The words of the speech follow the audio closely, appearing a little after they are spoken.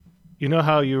you know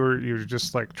how you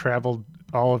just like traveled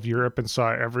all of Europe and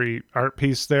saw every art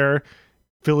piece there?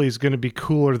 Philly's going to be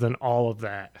cooler than all of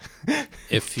that.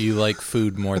 If you like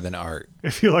food more than art.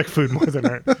 If you like food more than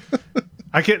art.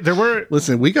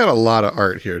 Listen, we got a lot of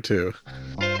art here too.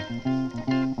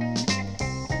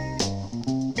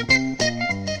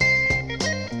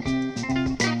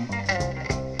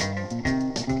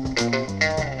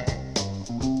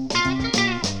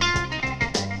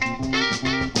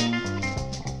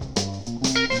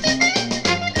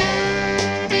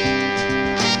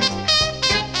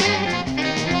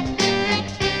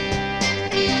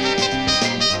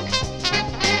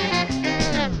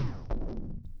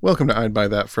 Welcome to I'd Buy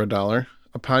That for $1,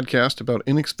 a podcast about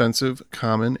inexpensive,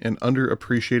 common, and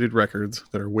underappreciated records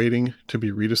that are waiting to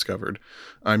be rediscovered.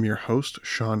 I'm your host,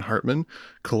 Sean Hartman,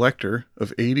 collector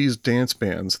of 80s dance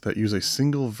bands that use a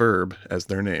single verb as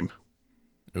their name.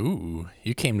 Ooh,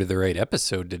 you came to the right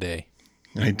episode today.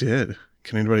 I did.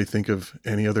 Can anybody think of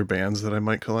any other bands that I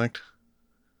might collect?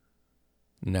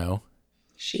 No.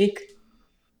 Chic.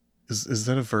 Is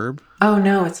that a verb? Oh,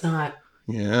 no, it's not.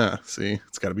 Yeah, see,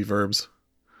 it's got to be verbs.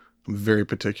 I'm very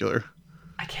particular.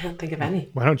 I can't think of any.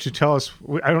 Why don't you tell us?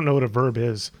 I don't know what a verb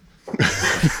is.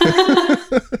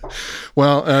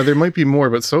 Well, there might be more,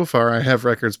 but so far I have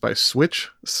records by Switch,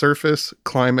 Surface,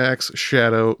 Climax,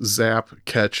 Shadow, Zap,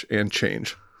 Catch, and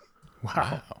Change.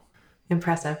 Wow.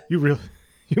 Impressive. You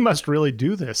must really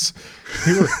do this.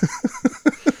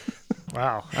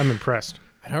 Wow, I'm impressed.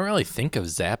 I don't really think of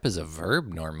zap as a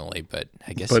verb normally, but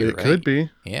I guess But you're it right. could be.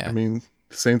 Yeah. I mean,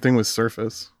 same thing with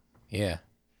Surface Yeah.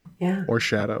 Yeah. or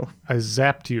Shadow. I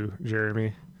zapped you,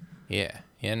 Jeremy. Yeah.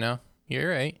 Yeah, no, you're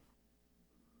right.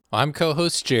 Well, I'm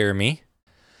co-host Jeremy,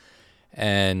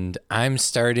 and I'm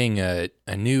starting a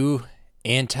new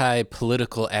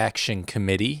anti-political action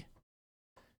committee.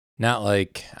 Not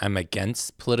like I'm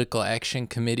against political action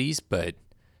committees, but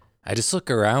I just look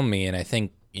around me and I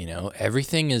think,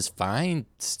 everything is fine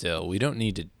still. We don't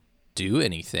need to do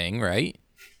anything, right?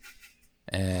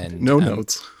 And No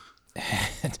notes.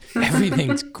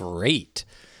 everything's great.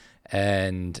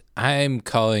 And I'm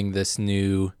calling this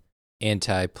new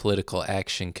anti-political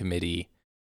action committee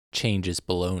Changes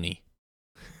Baloney.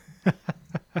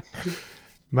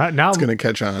 Now It's going to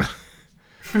catch on.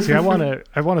 see, I want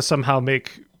to somehow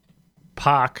make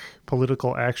Pac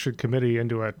Political Action Committee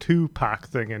into a Tupac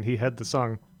thing, and he had the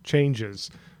song Changes.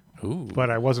 Ooh. But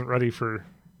I wasn't ready for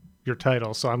your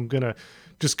title, so I'm gonna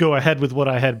just go ahead with what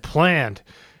I had planned,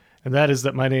 and that is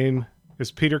that my name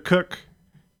is Peter Cook,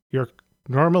 your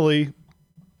normally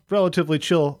relatively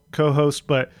chill co-host,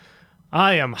 but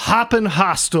I am hoppin'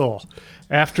 hostile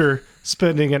after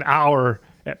spending an hour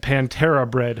at Pantera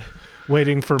Bread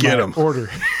waiting for Get my 'em. order.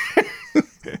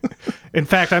 In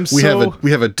fact, We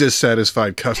have a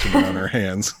dissatisfied customer on our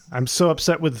hands. I'm so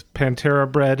upset with Pantera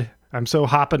Bread. I'm so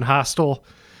hoppin' hostile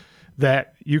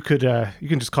that you can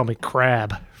just call me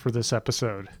Crab for this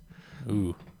episode.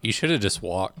 Ooh. You should have just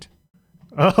walked.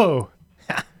 Oh.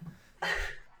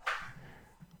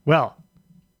 Well,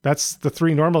 that's the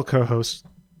three normal co-hosts.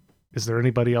 Is there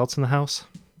anybody else in the house?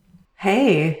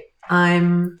 Hey,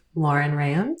 I'm Lauren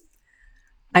Rayam.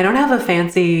 I don't have a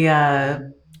fancy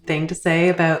thing to say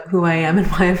about who I am and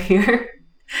why I'm here,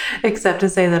 except to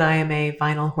say that I am a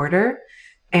vinyl hoarder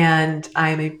and I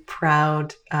am a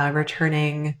proud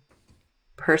returning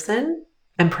person.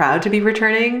 I'm proud to be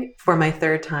returning for my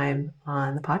third time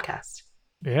on the podcast.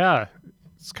 Yeah.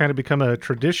 It's kind of become a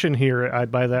tradition here.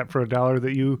 I'd buy that for $1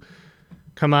 that you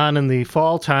come on in the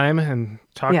fall time and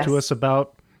talk Yes. to us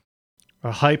about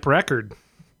a hype record.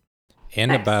 And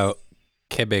Nice. about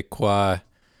Quebecois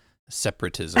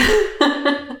separatism.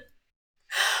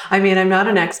 I mean, I'm not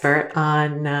an expert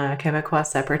on Quebecois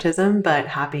separatism, but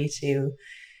happy to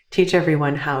teach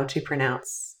everyone how to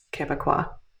pronounce Quebecois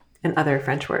and other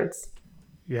French words.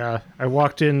 Yeah. I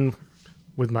walked in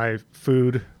with my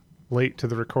food late to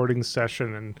the recording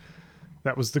session, and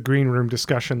that was the green room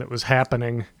discussion that was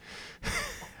happening.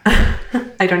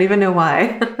 I don't even know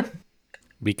why.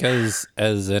 Because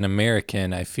as an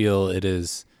American, I feel it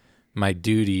is my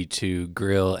duty to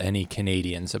grill any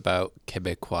Canadians about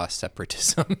Quebecois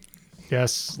separatism.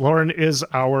 Yes, Lauren is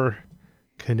our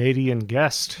Canadian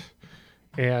guest.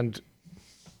 And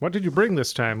what did you bring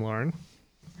this time, Lauren?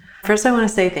 First, I want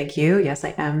to say thank you. Yes,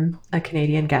 I am a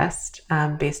Canadian guest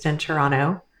based in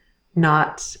Toronto,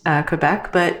 not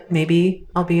Quebec, but maybe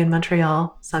I'll be in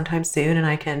Montreal sometime soon and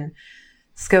I can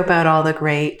scope out all the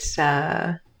great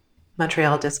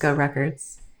Montreal disco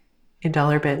records in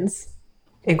dollar bins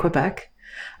in Quebec.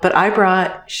 But I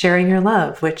brought Sharing Your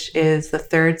Love, which is the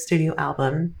third studio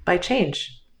album by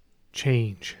Change.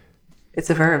 Change. It's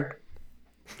a verb.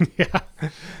 Yeah.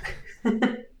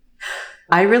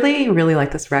 I really, really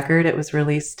like this record. It was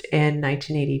released in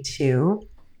 1982.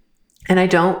 And I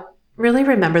don't really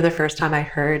remember the first time I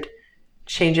heard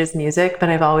Change's music, but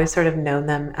I've always sort of known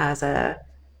them as a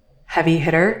heavy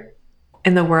hitter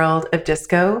in the world of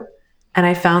disco. And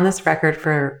I found this record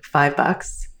for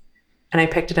 $5 and I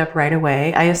picked it up right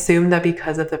away. I assumed that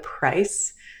because of the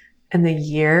price and the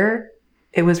year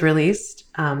it was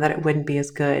released, that it wouldn't be as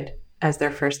good as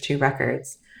their first two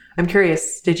records. I'm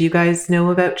curious, did you guys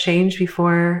know about Change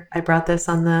before I brought this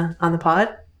on the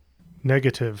pod?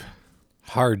 Negative.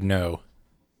 Hard no.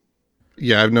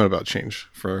 Yeah, I've known about Change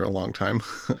for a long time.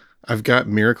 I've got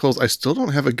Miracles. I still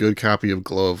don't have a good copy of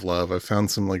Glow of Love. I've found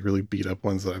some like really beat up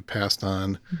ones that I've passed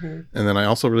on. And then I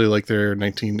also really like their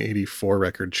 1984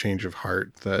 record Change of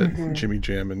Heart that Jimmy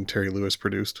Jam and Terry Lewis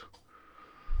produced.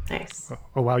 Nice.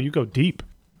 Oh, wow, you go deep.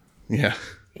 Yeah.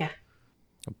 Yeah.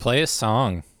 Play a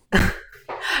song.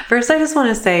 First, I just want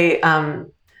to say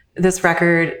this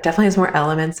record definitely has more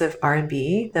elements of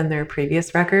R&B than their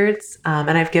previous records.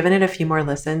 And I've given it a few more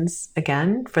listens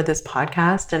again for this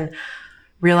podcast and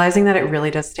realizing that it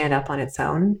really does stand up on its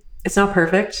own. It's not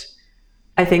perfect.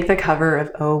 I think the cover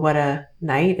of Oh, What a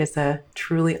Night is a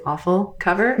truly awful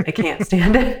cover. I can't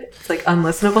stand it. It's like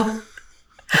unlistenable.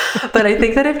 But I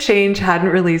think that if Change hadn't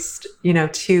released,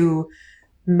 two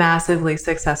massively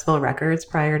successful records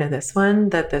prior to this one,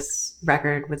 that this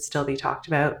record would still be talked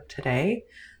about today.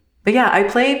 But yeah, I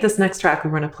played this next track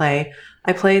we were going to play.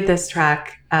 I played this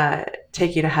track,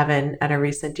 Take You to Heaven, at a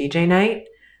recent DJ night,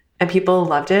 and people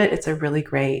loved it. It's a really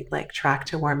great track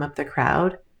to warm up the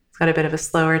crowd. It's got a bit of a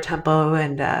slower tempo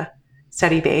and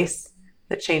steady bass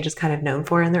that Change is kind of known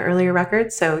for in their earlier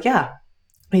records. So yeah,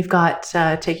 we've got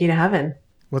Take You to Heaven.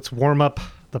 Let's warm up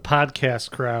the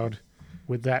podcast crowd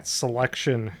with that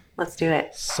selection. Let's do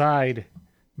it. Side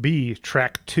B,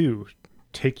 track 2,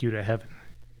 Take You to Heaven.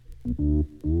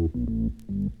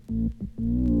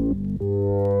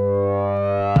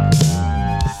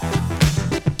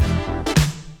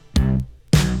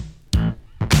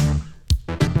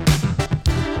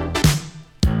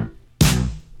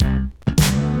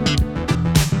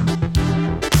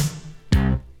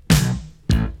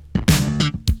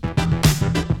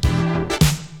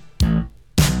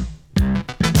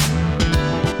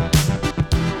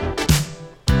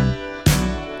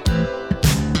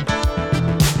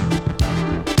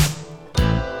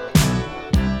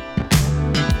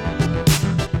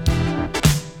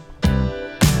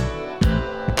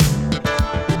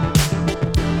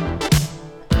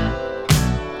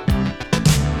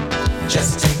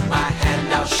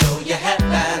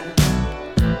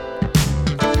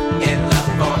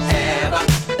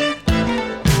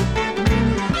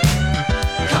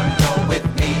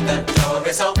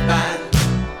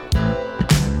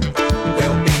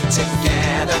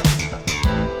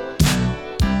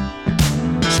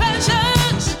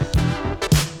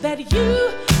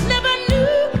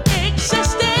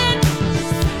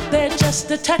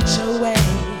 A touch away,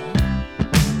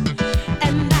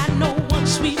 and I know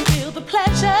once we feel the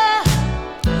pleasure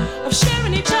of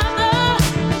sharing each other,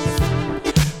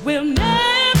 we'll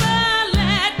never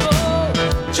let go.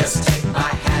 Just take my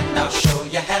hand, I'll show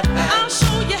you heaven. I'll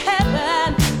show you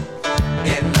heaven.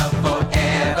 In love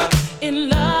forever. In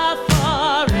love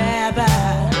forever.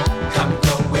 Come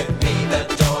go with me, the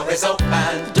door is open.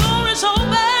 The door is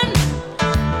open.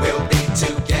 We'll be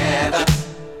together.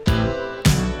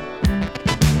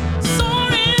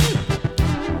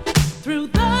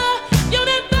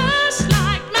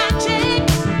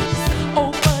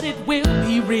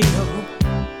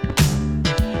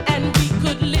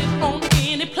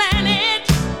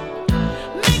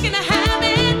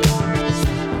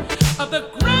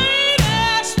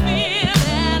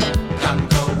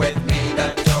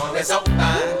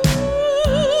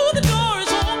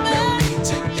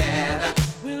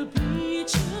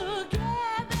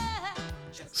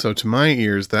 So to my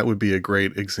ears, that would be a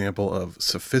great example of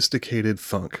sophisticated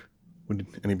funk. Would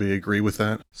anybody agree with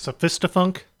that?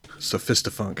 Sophistafunk?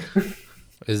 Sophistafunk.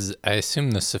 I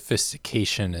assume the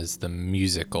sophistication is the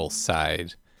musical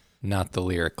side, not the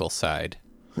lyrical side.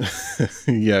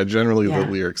 Yeah, generally the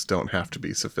lyrics don't have to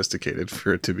be sophisticated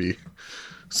for it to be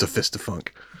sophistafunk.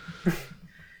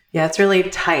 Yeah, it's really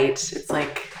tight. It's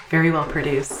very well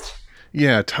produced.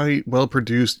 Yeah, tight,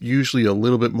 well-produced, usually a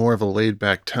little bit more of a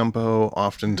laid-back tempo,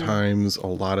 oftentimes a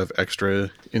lot of extra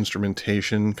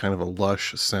instrumentation, kind of a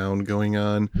lush sound going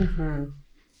on. Mm-hmm.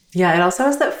 Yeah, it also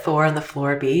has that 4 on the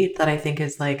floor beat that I think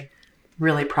is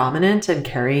really prominent and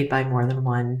carried by more than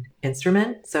one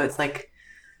instrument. So it's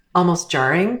almost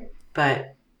jarring,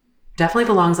 but definitely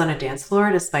belongs on a dance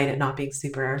floor despite it not being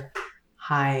super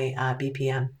high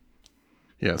BPM.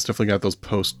 Yeah, it's definitely got those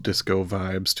post-disco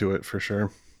vibes to it for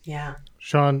sure. Yeah.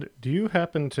 Sean, do you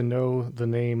happen to know the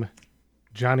name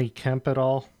Johnny Kemp at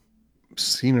all?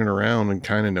 Seen it around and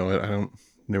kind of know it. I don't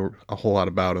know a whole lot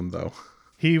about him, though.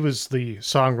 He was the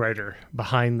songwriter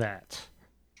behind that.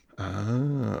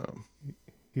 Ah,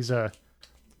 He's a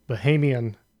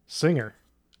Bahamian singer.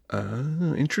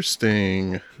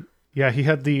 interesting. Yeah, he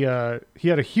had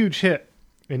a huge hit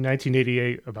in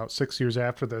 1988, about 6 years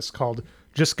after this, called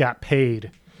 "Just Got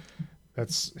Paid."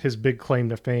 That's his big claim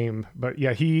to fame. But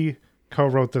yeah, he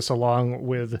co-wrote this along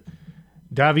with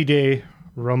Davide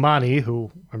Romani,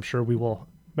 who I'm sure we will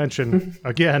mention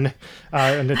again,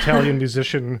 an Italian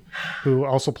musician who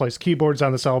also plays keyboards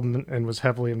on this album and was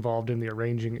heavily involved in the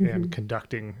arranging and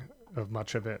conducting of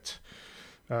much of it.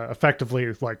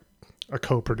 Effectively like a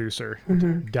co-producer,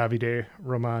 Davide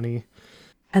Romani.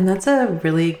 And that's a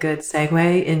really good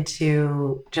segue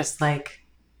into just like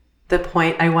the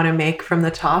point I want to make from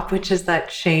the top, which is that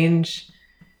Change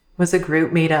was a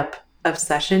group made up of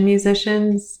session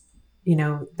musicians. You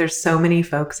know, there's so many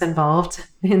folks involved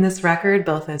in this record,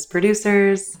 both as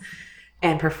producers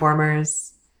and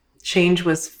performers. Change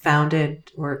was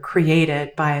founded or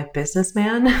created by a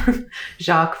businessman,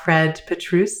 Jacques Fred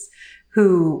Petrus,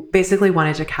 who basically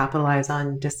wanted to capitalize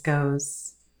on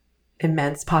disco's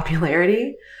immense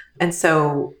popularity. And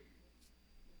so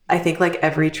I think like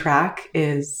every track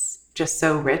is just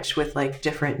so rich with like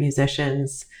different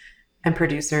musicians and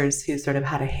producers who sort of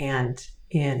had a hand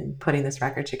in putting this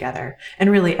record together,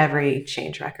 and really every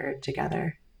Change record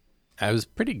together. I was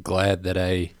pretty glad that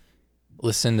I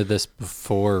listened to this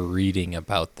before reading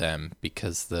about them,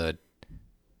 because the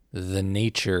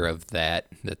nature of that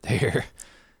they're,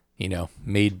 you know,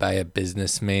 made by a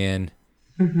businessman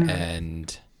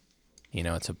and, you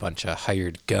know, it's a bunch of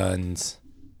hired guns,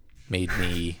 made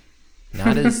me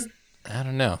not as, I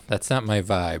don't know, that's not my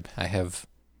vibe. I have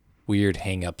weird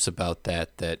hang-ups about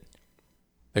that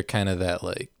they're kind of that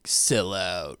like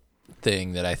sellout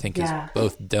thing that I think is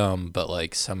both dumb but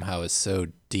like somehow is so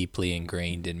deeply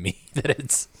ingrained in me that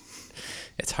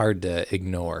it's hard to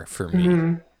ignore for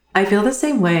me. I feel the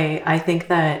same way. I think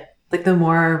that like the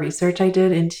more research I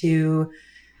did into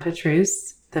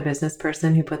Petrus, the business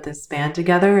person who put this band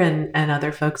together, and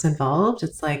other folks involved,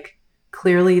 it's like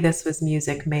clearly this was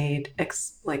music made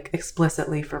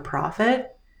explicitly for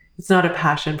profit. It's not a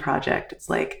passion project. It's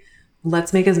like,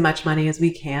 let's make as much money as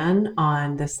we can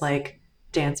on this like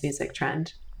dance music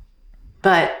trend.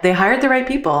 But they hired the right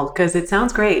people because it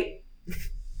sounds great.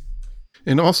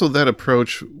 And also that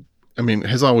approach, I mean,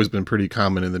 has always been pretty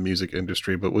common in the music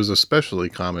industry, but was especially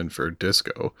common for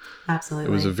disco.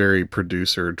 Absolutely. It was a very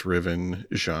producer-driven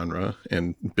genre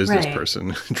and business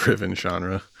person-driven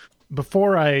genre.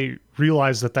 Before I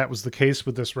realized that was the case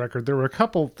with this record, there were a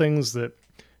couple things that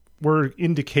were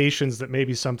indications that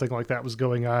maybe something like that was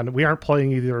going on. We aren't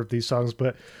playing either of these songs,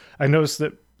 but I noticed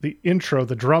that the intro,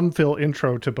 the drum fill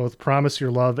intro to both Promise Your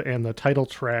Love and the title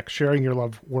track, Sharing Your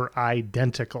Love, were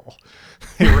identical.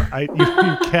 You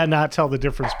cannot tell the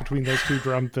difference between those two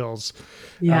drum fills.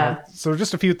 Yeah. So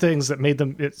just a few things that made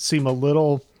it seem a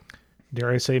little, dare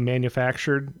I say,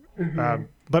 manufactured.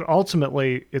 But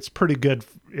ultimately, it's pretty good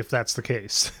if that's the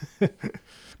case.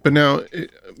 But now,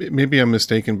 maybe I'm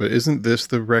mistaken, but isn't this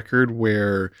the record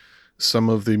where some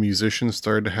of the musicians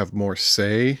started to have more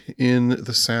say in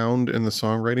the sound and the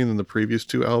songwriting than the previous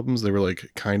two albums? They were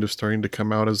like kind of starting to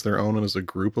come out as their own and as a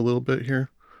group a little bit here.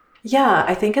 Yeah,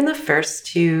 I think in the first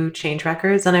two Change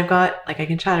records, and I've got, like, I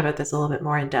can chat about this a little bit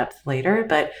more in depth later,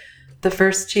 but the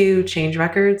first two Change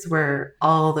records where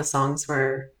all the songs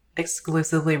were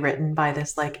exclusively written by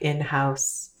this like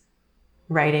in-house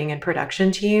writing and production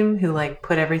team who like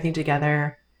put everything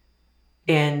together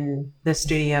in the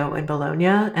studio in Bologna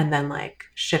and then like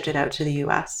shipped it out to the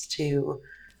US to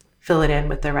fill it in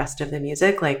with the rest of the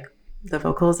music, like the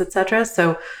vocals, etc.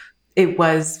 So it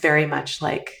was very much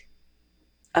like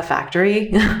a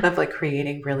factory of like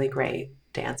creating really great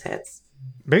dance hits.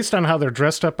 Based on how they're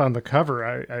dressed up on the cover,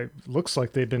 I looks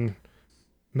like they've been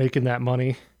making that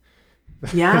money.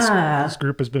 Yeah. This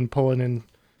group has been pulling in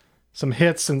some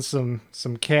hits and some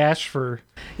cash for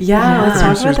let's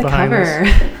talk about the behind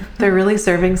cover. They're really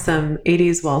serving some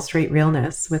 80s Wall Street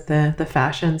realness with the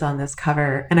fashions on this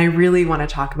cover. And I really want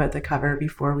to talk about the cover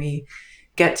before we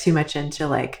get too much into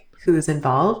like who's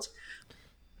involved.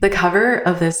 The cover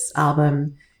of this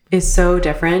album is so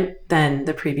different than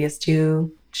the previous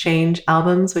two Change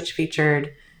albums, which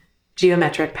featured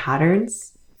geometric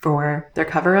patterns for their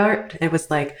cover art. It was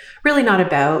like really not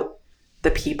about the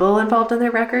people involved in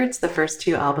their records. The first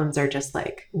two albums are just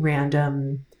like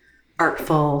random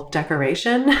artful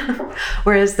decoration.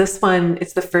 Whereas this one,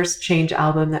 it's the first Change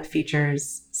album that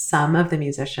features some of the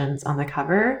musicians on the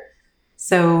cover.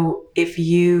 So if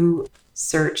you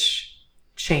search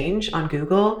Change on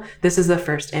Google, this is the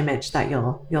first image that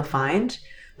you'll find.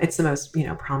 It's the most,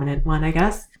 prominent one, I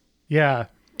guess. Yeah.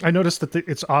 I noticed that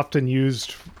it's often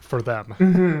used for them.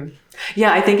 Mm-hmm.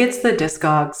 Yeah, I think it's the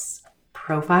Discogs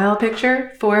profile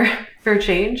picture for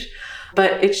Change.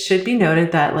 But it should be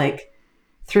noted that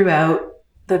throughout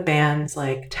the band's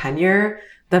tenure,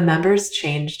 the members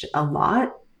changed a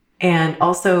lot. And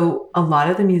also a lot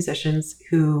of the musicians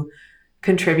who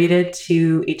contributed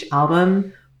to each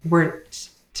album weren't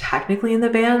technically in the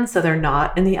band, so they're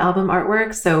not in the album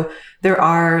artwork. So there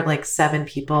are 7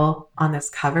 people on this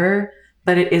cover,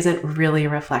 but it isn't really a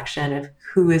reflection of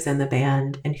who is in the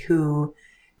band and who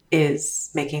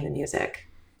is making the music.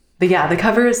 But yeah, the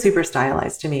cover is super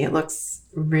stylized to me. It looks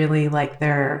really like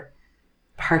they're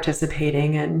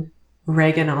participating in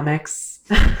Reaganomics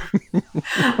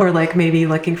or maybe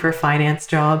looking for finance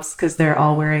jobs, because they're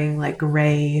all wearing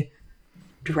gray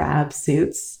drab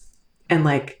suits and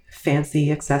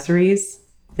fancy accessories.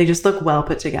 They just look well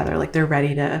put together, like they're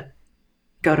ready to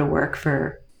go to work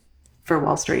for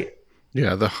Wall Street.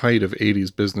 Yeah, the height of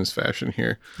 80s business fashion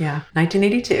here. Yeah,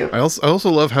 1982. I also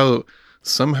love how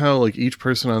somehow each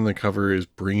person on the cover is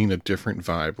bringing a different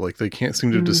vibe. They can't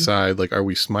seem to decide, are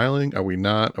we smiling? Are we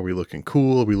not? Are we looking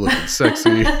cool? Are we looking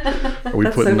sexy? Are we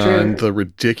putting on the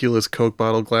ridiculous Coke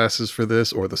bottle glasses for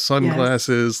this, or the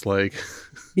sunglasses? Yes.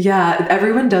 Yeah,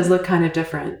 everyone does look kind of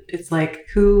different. It's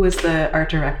who was the art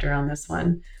director on this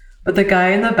one? But the guy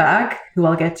in the back, who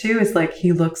I'll get to, is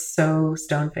he looks so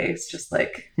stone-faced, just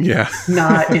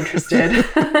not interested.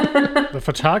 The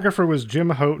photographer was Jim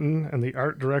Houghton, and the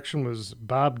art direction was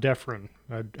Bob Defrin.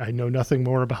 I know nothing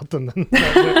more about them than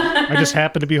that. I just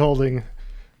happen to be holding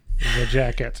the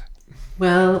jacket.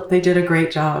 Well, they did a great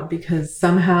job, because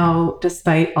somehow,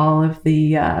 despite all of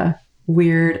the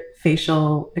weird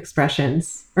facial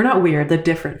expressions, or not weird, the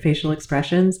different facial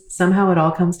expressions, somehow it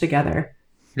all comes together.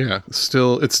 Yeah, it's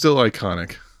still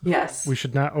iconic. Yes. We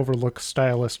should not overlook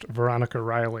stylist Veronica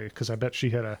Riley, because I bet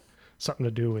she had something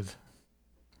to do with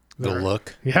the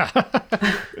look. Yeah.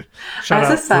 As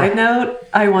a side note,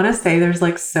 I want to say there's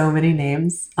so many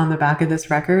names on the back of this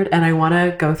record, and I want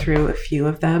to go through a few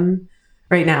of them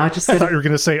right now. I thought you were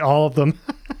going to say all of them.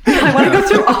 I want to go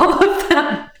through all of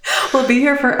them. We'll be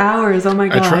here for hours. Oh my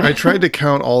God. I tried to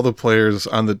count all the players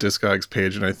on the Discogs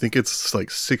page, and I think it's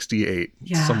 68,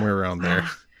 somewhere around there.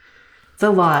 It's a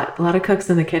lot of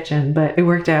cooks in the kitchen, but it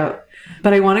worked out.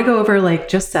 But I want to go over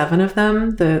just 7 of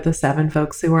them, the 7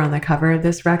 folks who were on the cover of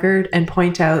this record, and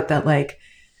point out that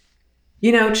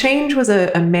Change was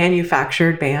a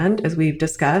manufactured band, as we've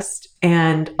discussed,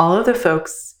 and all of the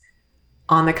folks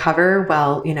on the cover,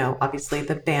 well, obviously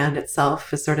the band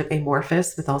itself is sort of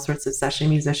amorphous with all sorts of session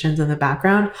musicians in the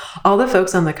background. All the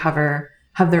folks on the cover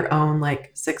have their own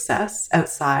success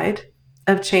outside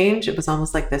of Change. It was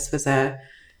almost like this was a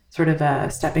sort of a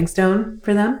stepping stone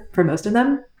for them, for most of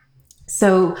them.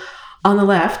 So on the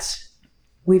left,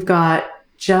 we've got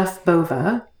Jeff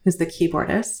Bova, who's the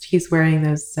keyboardist. He's wearing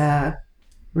those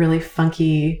really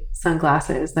funky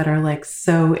sunglasses that are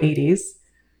so 80s.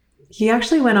 He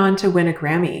actually went on to win a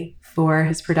Grammy for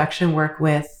his production work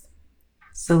with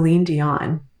Celine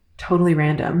Dion. Totally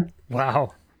random.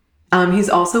 Wow. He's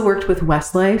also worked with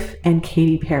Westlife and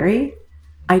Katy Perry.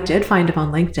 I did find him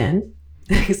on LinkedIn.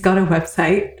 He's got a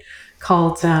website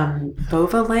called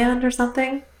Bovaland or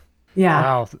something. Yeah.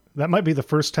 Wow. That might be the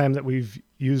first time that we've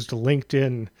used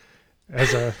LinkedIn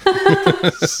as a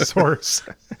source.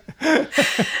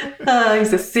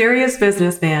 He's a serious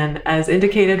businessman, as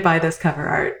indicated by this cover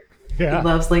art. Yeah. He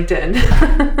loves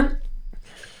LinkedIn.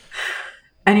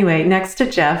 Anyway, next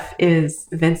to Jeff is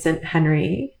Vincent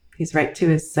Henry. He's right to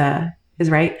his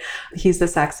right. He's the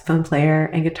saxophone player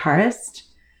and guitarist,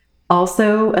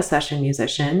 also a session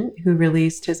musician who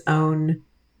released his own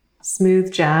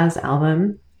smooth jazz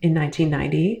album in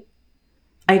 1990.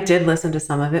 I did listen to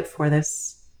some of it for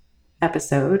this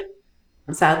episode.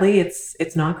 Sadly,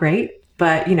 it's not great,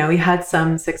 but he had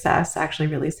some success actually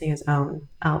releasing his own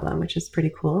album, which is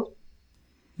pretty cool.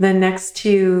 Then next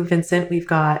to Vincent, we've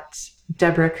got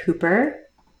Deborah Cooper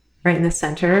right in the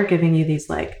center, giving you these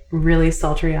really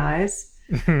sultry eyes.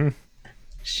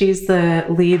 She's the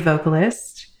lead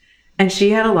vocalist, and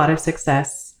she had a lot of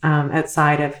success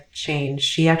outside of Change.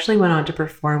 She actually went on to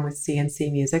perform with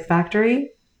CNC Music Factory.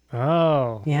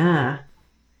 Oh. Yeah.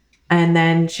 And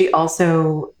then she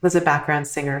also was a background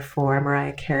singer for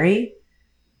Mariah Carey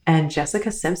and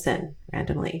Jessica Simpson,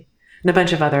 randomly, and a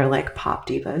bunch of other pop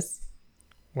divas.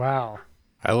 Wow.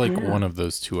 I like Yeah. one of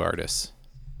those two artists.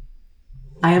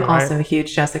 I am Right. also a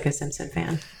huge Jessica Simpson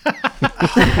fan.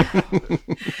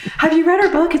 Have you read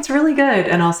her book? It's really good.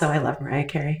 And also, I love Mariah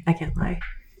Carey. I can't lie.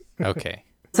 Okay.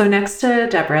 So next to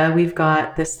Deborah, we've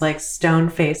got this like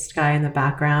stone-faced guy in the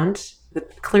background,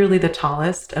 clearly the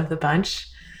tallest of the bunch.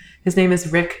 His name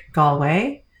is Rick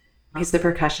Galway. He's the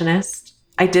percussionist.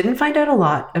 I didn't find out a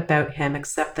lot about him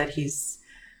except that he's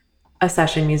a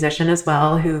session musician as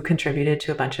well who contributed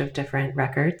to a bunch of different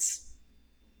records.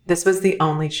 This was the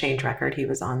only Change record he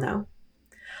was on, though.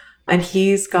 And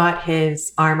he's got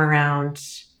his arm around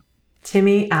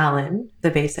Timmy Allen,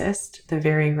 the bassist, the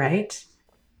very right,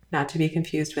 not to be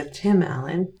confused with Tim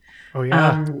Allen. Oh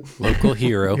yeah, Local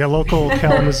hero. yeah. Local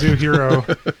Kalamazoo hero,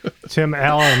 Tim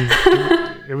Allen.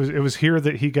 It was here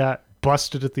that he got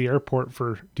busted at the airport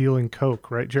for dealing coke,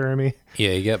 right, Jeremy?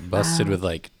 Yeah, he got busted with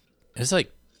it was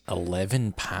like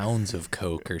 11 pounds of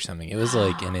coke or something. It was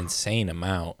like an insane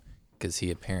amount because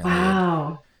he apparently had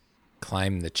Wow.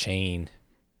 climbed the chain.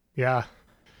 Yeah,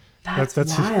 That's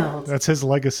that's wild. that's his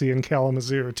legacy in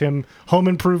Kalamazoo. Home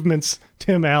Improvements,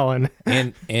 Tim Allen.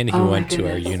 And he Oh my went to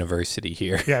our goodness. university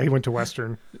here. Yeah, he went to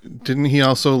Western. Didn't he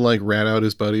also like rat out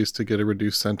his buddies to get a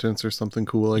reduced sentence or something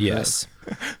cool like Yes.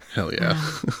 that? Hell yeah.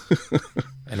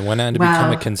 And went on to Wow.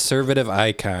 become a conservative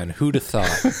icon. Who'd have thought?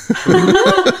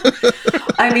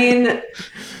 I mean,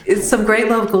 it's some great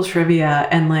local trivia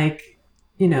and like,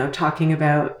 you know, talking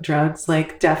about drugs,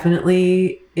 like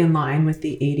definitely in line with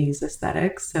the 80s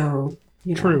aesthetic. So,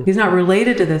 you know, True. he's not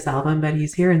related to this album, but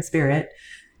he's here in spirit.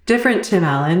 Different Tim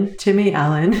Allen. Timmy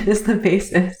Allen is the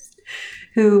bassist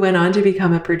who went on to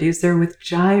become a producer with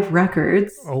Jive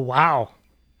Records. Oh wow.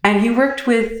 And he worked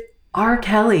with R.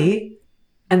 Kelly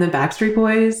and the Backstreet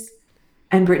Boys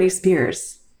and Britney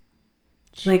Spears.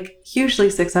 Like hugely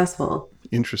successful.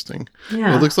 Interesting.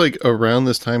 Yeah. It looks like around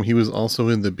this time he was also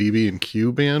in the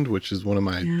BB&Q band, which is one of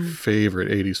my favorite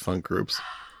 80s funk groups.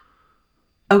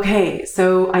 Okay,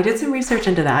 so I did some research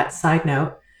into that. Side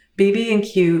note,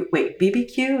 BB&Q. Wait,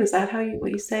 BBQ? Is that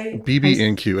what you say?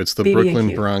 BB&Q, it's the BB&Q.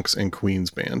 Brooklyn, Bronx, and Queens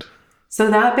band. So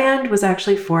that band was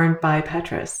actually formed by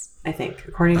Petrus, I think,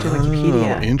 according to Oh,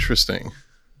 Wikipedia. interesting.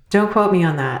 Don't quote me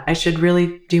on that. I should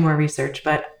really do more research,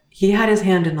 but he had his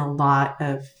hand in a lot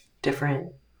of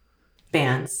different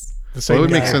bands. The Well, same it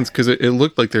would make guy. sense because it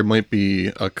looked like there might be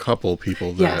a couple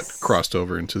people that Yes. crossed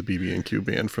over into the BB&Q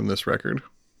band from this record.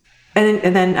 And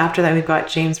then after that, we've got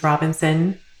James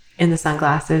Robinson in the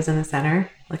sunglasses in the center,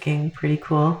 looking pretty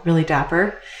cool, really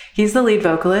dapper. He's the lead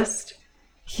vocalist.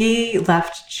 He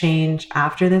left Change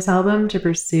after this album to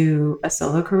pursue a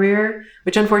solo career,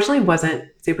 which unfortunately wasn't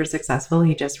super successful.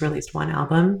 He just released one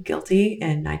album, Guilty,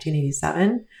 in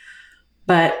 1987.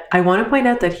 But I want to point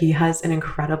out that he has an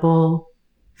incredible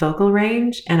vocal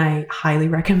range, and I highly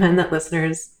recommend that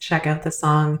listeners check out the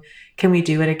song Can We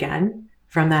Do It Again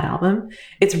from that album.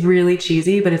 It's really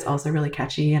cheesy, but it's also really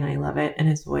catchy, and I love it. And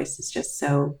his voice is just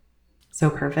so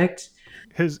perfect.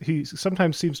 He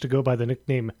sometimes seems to go by the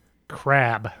nickname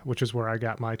Crab, which is where I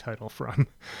got my title from.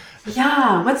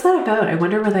 Yeah, what's that about? I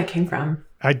wonder where that came from.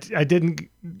 I didn't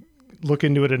look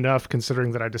into it enough,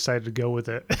 considering that I decided to go with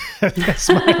it. That's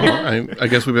my, Well, I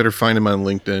guess we better find him on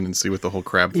LinkedIn and see what the whole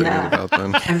crab thing Yeah. is about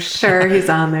then. I'm sure he's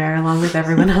on there along with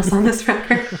everyone else on this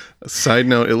record. Side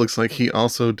note, it looks like he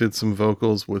also did some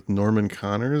vocals with Norman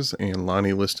Connors and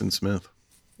Lonnie Liston Smith.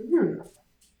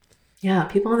 Yeah,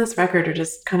 people on this record are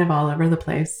just kind of all over the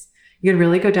place. You could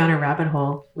really go down a rabbit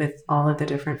hole with all of the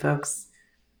different folks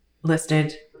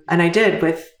listed. And I did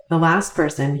with the last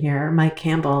person here, Mike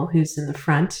Campbell, who's in the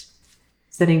front,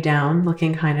 sitting down,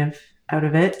 looking kind of out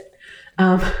of it.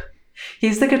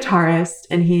 He's the guitarist,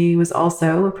 and he was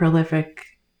also a prolific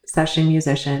session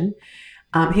musician.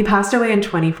 He passed away in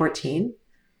 2014,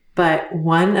 but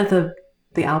one of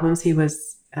the albums he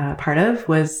was part of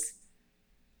was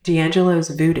D'Angelo's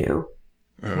Voodoo.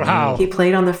 wow. He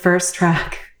played on the first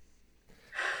track.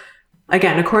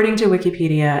 Again, according to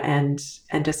Wikipedia and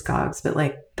Discogs, but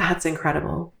like that's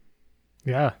incredible.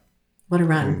 Yeah. What a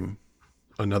run.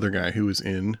 Another guy who was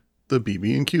in the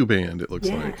BB&Q band, it looks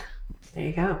Yeah. like. There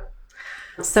you go.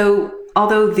 So,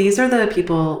 although these are the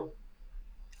people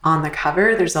on the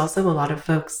cover, there's also a lot of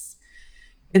folks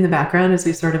in the background, as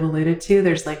we sort of alluded to.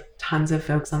 There's like tons of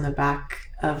folks on the back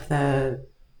of the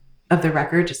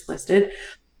record just listed,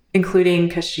 including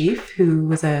Kashif, who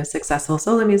was a successful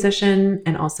solo musician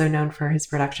and also known for his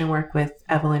production work with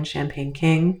Evelyn Champagne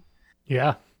King.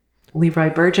 Yeah. Leroy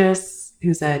Burgess,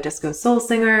 who's a disco soul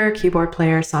singer, keyboard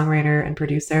player, songwriter, and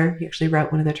producer. He actually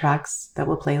wrote one of the tracks that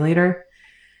we'll play later.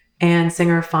 And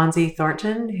singer Fonzie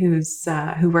Thornton,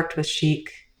 who worked with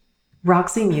Chic,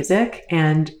 Roxy Music,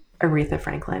 and Aretha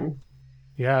Franklin.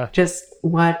 Yeah. Just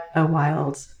what a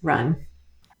wild run.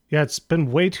 Yeah, it's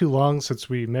been way too long since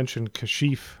we mentioned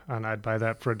Kashif on I'd Buy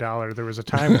That for $1. There was a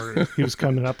time where he was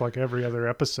coming up like every other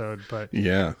episode, but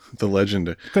Yeah, the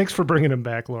legend. thanks for bringing him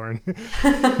back, Lauren.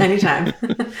 Anytime.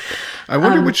 I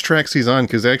wonder which tracks he's on,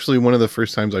 because actually one of the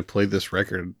first times I played this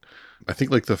record, I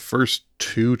think like the first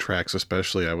 2 tracks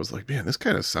especially, I was like, man, this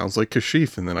kind of sounds like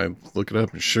Kashif. And then I look it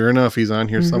up, and sure enough, he's on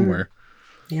here somewhere.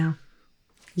 Yeah.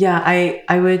 Yeah,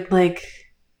 I would like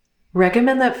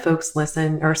recommend that folks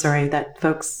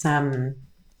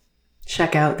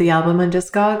check out the album on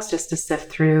Discogs just to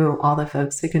sift through all the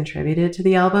folks who contributed to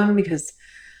the album, because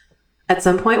at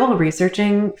some point while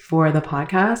researching for the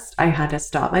podcast, I had to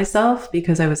stop myself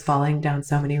because I was falling down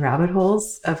so many rabbit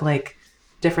holes of like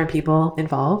different people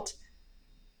involved.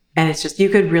 And it's just, you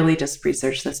could really just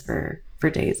research this for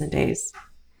days and days.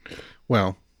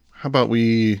 Well, how about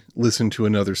we listen to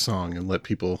another song and let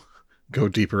people go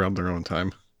deeper on their own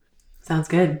time? Sounds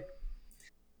good.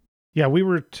 Yeah, we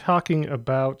were talking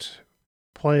about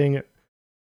playing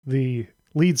the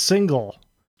lead single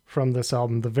from this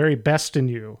album, The Very Best in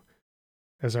You,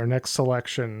 as our next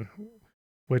selection,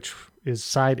 which is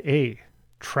side A,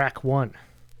 track 1.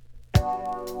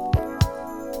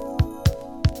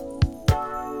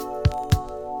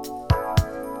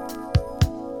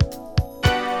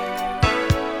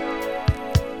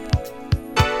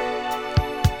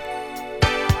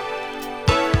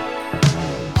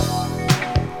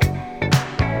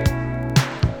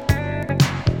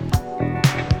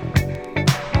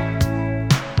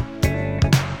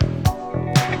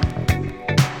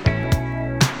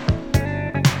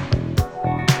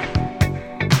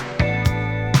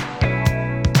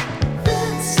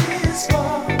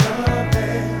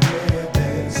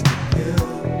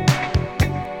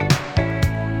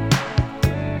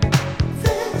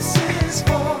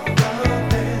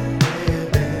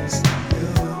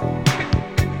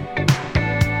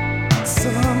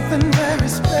 Something very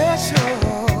special,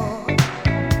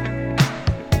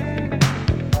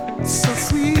 so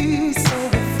sweet, so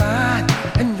refined,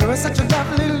 and you're such a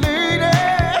lovely lady,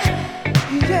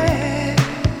 yeah.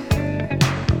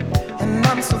 And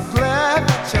I'm so glad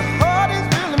that your heart is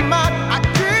really mine. I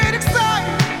get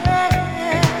excited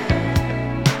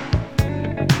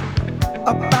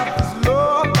about this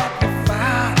love that we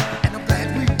found, and I'm glad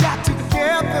we got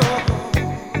together.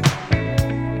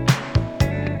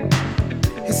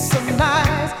 It's so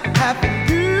nice having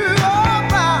you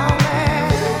around me.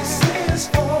 This is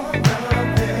for the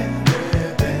very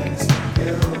best of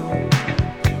you,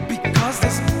 because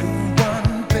there's no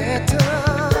one better.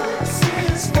 This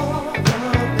is for the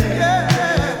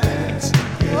very best of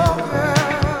you. Oh, girl.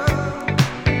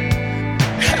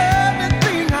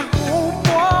 Everything I hope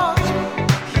for,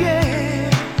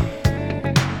 yeah.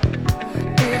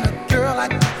 In a girl I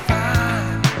can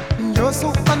find, and you're so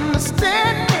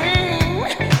understanding.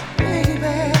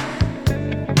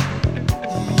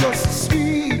 You're so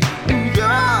sweet and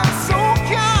you're so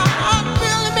kind. I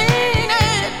really mean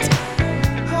it.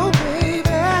 Oh,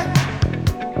 baby.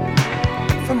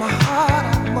 From my heart,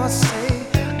 I must say,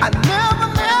 I never,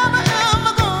 never,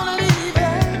 ever gonna leave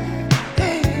it.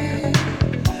 Hey,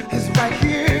 it's right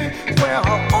here where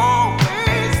I'll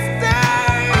always stay.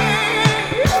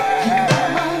 You're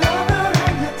my lover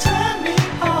and you turn me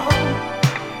on.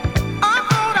 I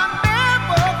thought I'd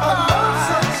never fall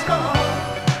so strong.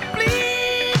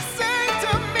 Please say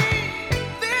to me,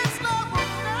 this love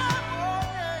will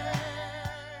never end.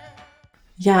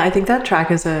 Yeah, I think that track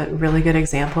is a really good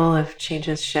example of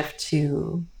Change's shift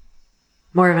to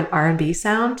more of an R&B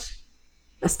sound,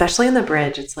 especially in the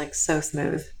bridge. It's like so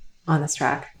smooth on this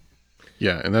track.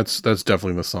 Yeah, and that's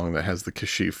definitely the song that has the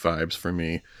Kashif vibes for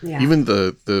me. Yeah. Even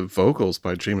the vocals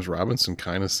by James Robinson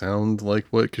kind of sound like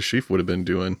what Kashif would have been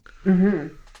doing.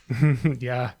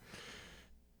 Yeah.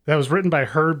 That was written by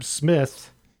Herb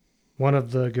Smith, one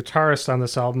of the guitarists on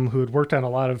this album, who had worked on a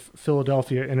lot of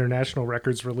Philadelphia International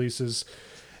Records releases,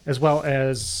 as well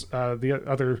as the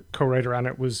other co-writer on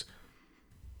it was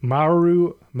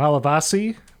Maru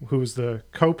Malavasi, who was the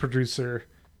co-producer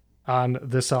on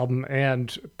this album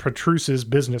and Petruce's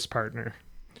business partner.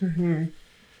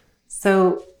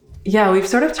 So, yeah, we've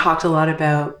sort of talked a lot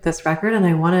about this record, and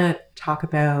I want to talk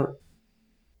about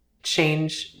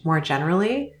Change more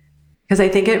generally, because I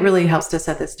think it really helps to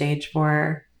set the stage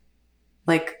for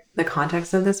like the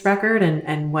context of this record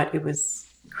and what it was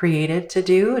created to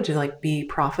do, to like be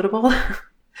profitable.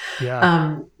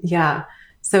 Yeah.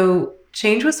 So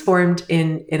Change was formed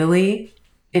in Italy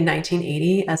in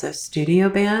 1980 as a studio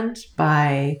band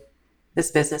by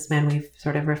this businessman we've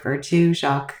sort of referred to,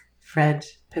 Jacques Fred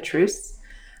Petruce.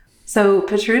 So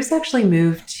Petrus actually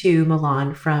moved to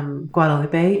Milan from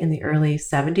Guadalupe in the early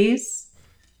 70s,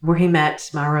 where he met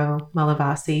Mauro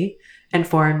Malavasi and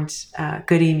formed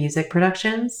Goody Music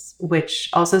Productions, which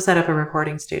also set up a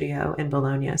recording studio in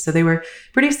Bologna. So they were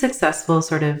pretty successful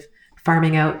sort of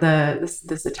farming out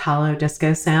this Italo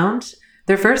disco sound.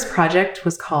 Their first project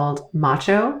was called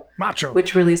Macho,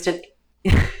 which released an...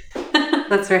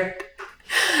 That's right.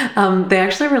 They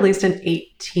actually released an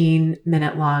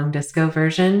 18-minute long disco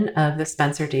version of the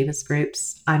Spencer Davis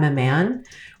Group's I'm a Man,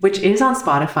 which is on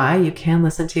Spotify. You can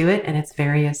listen to it and its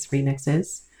various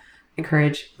remixes.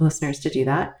 Encourage listeners to do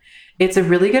that. It's a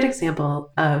really good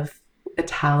example of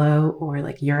Italo or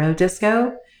like Euro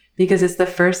disco because it's the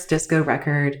first disco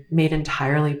record made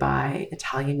entirely by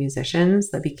Italian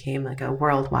musicians that became like a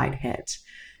worldwide hit.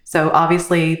 So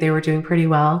obviously they were doing pretty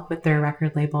well with their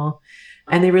record label.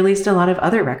 And they released a lot of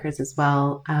other records as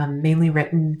well, mainly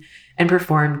written and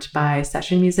performed by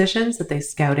session musicians that they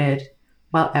scouted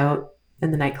while out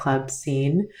in the nightclub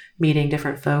scene, meeting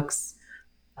different folks.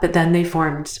 But then they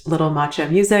formed Little Macho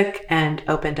Music and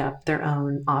opened up their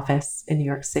own office in New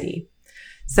York City.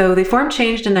 So they formed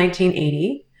Changed in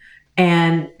 1980,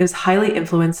 and it was highly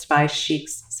influenced by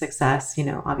Chic's success. You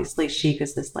know, obviously Chic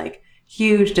is this like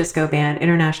huge disco band,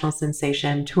 international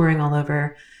sensation, touring all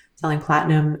over, selling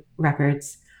platinum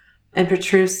records. And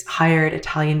Petrus hired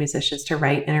Italian musicians to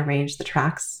write and arrange the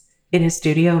tracks in his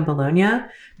studio in Bologna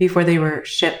before they were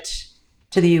shipped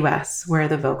to the US, where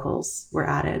the vocals were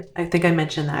added. I think I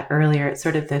mentioned that earlier. It's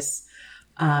sort of this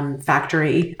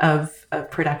factory of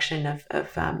production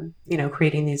of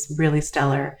creating these really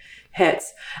stellar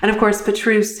hits. And of course,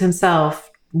 Petrus himself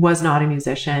was not a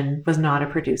musician, was not a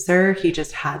producer. He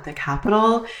just had the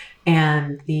capital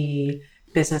and the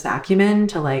business acumen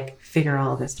to like figure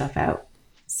all of this stuff out.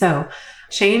 So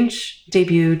Change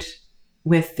debuted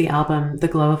with the album The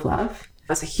Glow of Love. It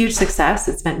was a huge success.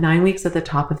 It spent 9 weeks at the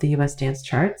top of the US dance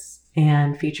charts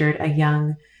and featured a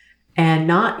young and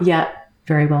not yet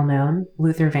very well known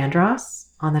Luther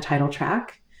Vandross on the title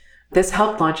track. This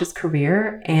helped launch his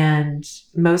career, and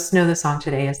most know the song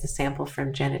today as the sample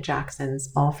from Janet Jackson's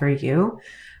All For You.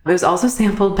 It was also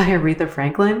sampled by Aretha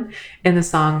Franklin in the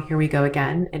song Here We Go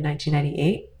Again in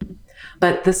 1998.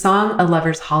 But the song A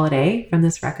Lover's Holiday from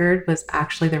this record was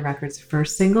actually the record's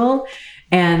first single,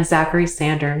 and Zachary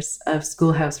Sanders of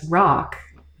Schoolhouse Rock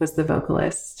was the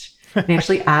vocalist. He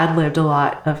actually ad-libbed a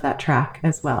lot of that track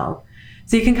as well.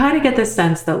 So you can kind of get this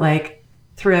sense that like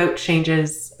throughout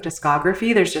Change's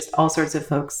discography, there's just all sorts of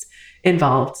folks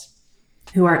involved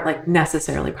who aren't like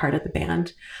necessarily part of the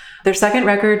band. Their second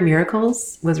record,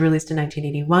 Miracles, was released in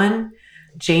 1981.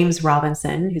 James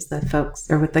Robinson, who's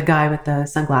with the guy with the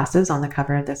sunglasses on the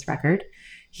cover of this record,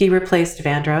 he replaced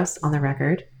Vandross on the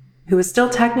record, who was still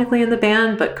technically in the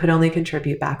band, but could only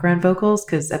contribute background vocals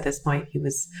because at this point he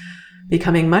was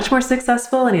becoming much more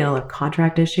successful and he had a lot of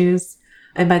contract issues.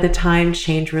 And by the time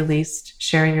Change released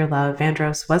Sharing Your Love,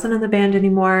 Vandross wasn't in the band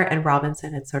anymore, and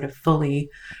Robinson had sort of fully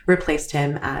replaced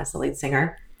him as the lead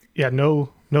singer. Yeah,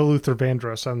 no Luther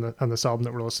Vandross on this album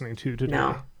that we're listening to today.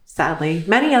 No, sadly.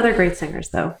 Many other great singers,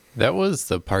 though. That was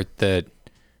the part that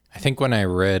I think when I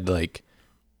read, like,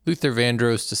 Luther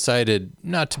Vandross decided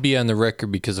not to be on the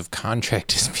record because of contract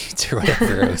disputes or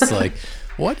whatever. I was like,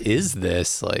 what is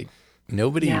this? Like,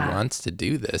 nobody wants to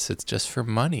do this. It's just for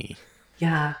money.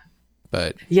 Yeah.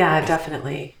 But yeah,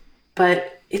 definitely.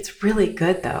 But it's really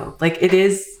good, though. Like,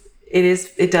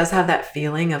 it does have that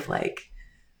feeling of, like,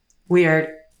 we are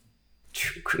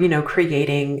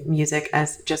creating music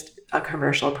as just a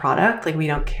commercial product. Like, we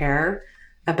don't care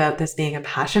about this being a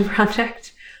passion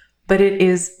project, but it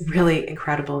is really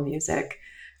incredible music.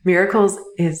 Miracles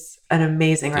is an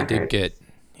amazing record.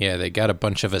 They got a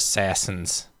bunch of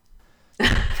assassins.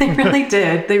 They really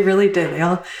did. They really did.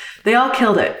 They all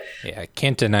killed it. Yeah, I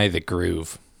can't deny the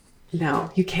groove. No,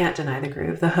 you can't deny the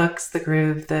groove. The hooks, the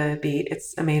groove, the beat.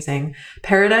 It's amazing.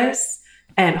 Paradise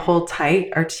and Hold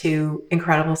Tight are two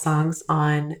incredible songs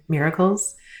on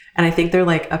Miracles. And I think they're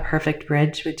like a perfect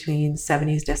bridge between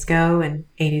 70s disco and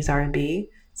 80s R&B.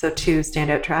 So two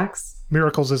standout tracks.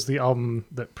 Miracles is the album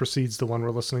that precedes the one we're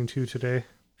listening to today.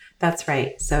 That's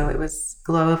right. So it was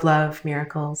Glow of Love,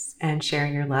 Miracles, and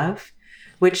Sharing Your Love,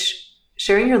 which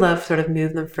Sharing Your Love sort of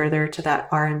moved them further to that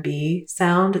R&B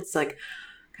sound. It's like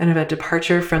kind of a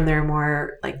departure from their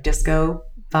more like disco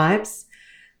vibes.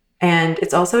 And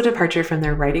it's also a departure from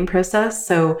their writing process.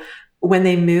 So when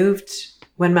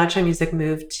Macho Music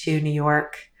moved to New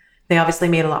York, they obviously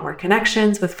made a lot more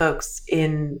connections with folks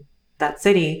in that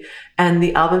city. And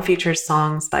the album features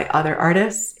songs by other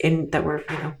artists that were,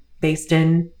 based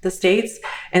in the States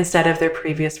instead of their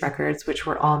previous records, which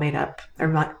were all made up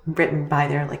or written by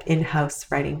their like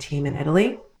in-house writing team in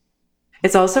Italy.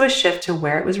 It's also a shift to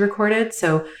where it was recorded.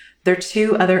 So their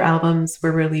two other albums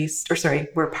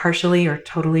were partially or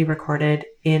totally recorded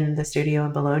in the studio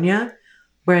in Bologna,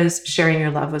 whereas Sharing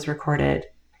Your Love was recorded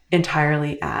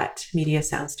entirely at Media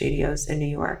Sound Studios in New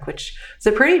York, which is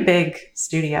a pretty big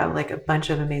studio. Like a bunch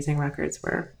of amazing records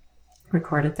were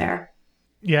recorded there.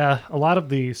 Yeah, a lot of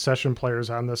the session players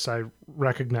on this I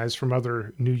recognize from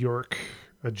other New York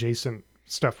adjacent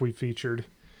stuff we featured.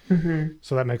 Mm-hmm.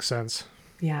 So that makes sense.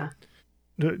 Yeah.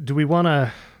 Do we want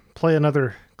to play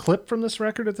another clip from this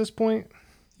record at this point?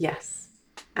 Yes,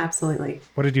 absolutely.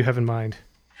 What did you have in mind?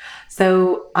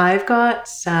 So I've got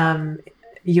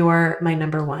my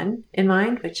number one in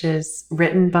mind, which is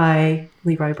written by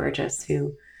Leroy Burgess,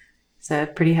 who is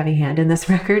a pretty heavy hand in this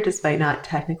record, despite not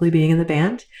technically being in the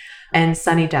band, and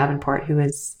Sonny Davenport, who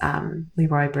is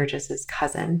Leroy Burgess's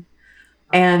cousin,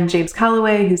 and James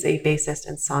Calloway, who's a bassist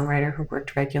and songwriter who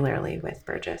worked regularly with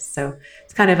Burgess. So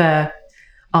it's kind of a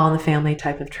all in the family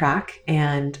type of track,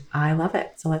 and I love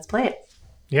it. So let's play it.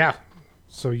 Yeah.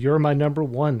 So You're My Number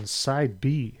One, side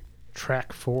B,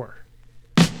 track 4.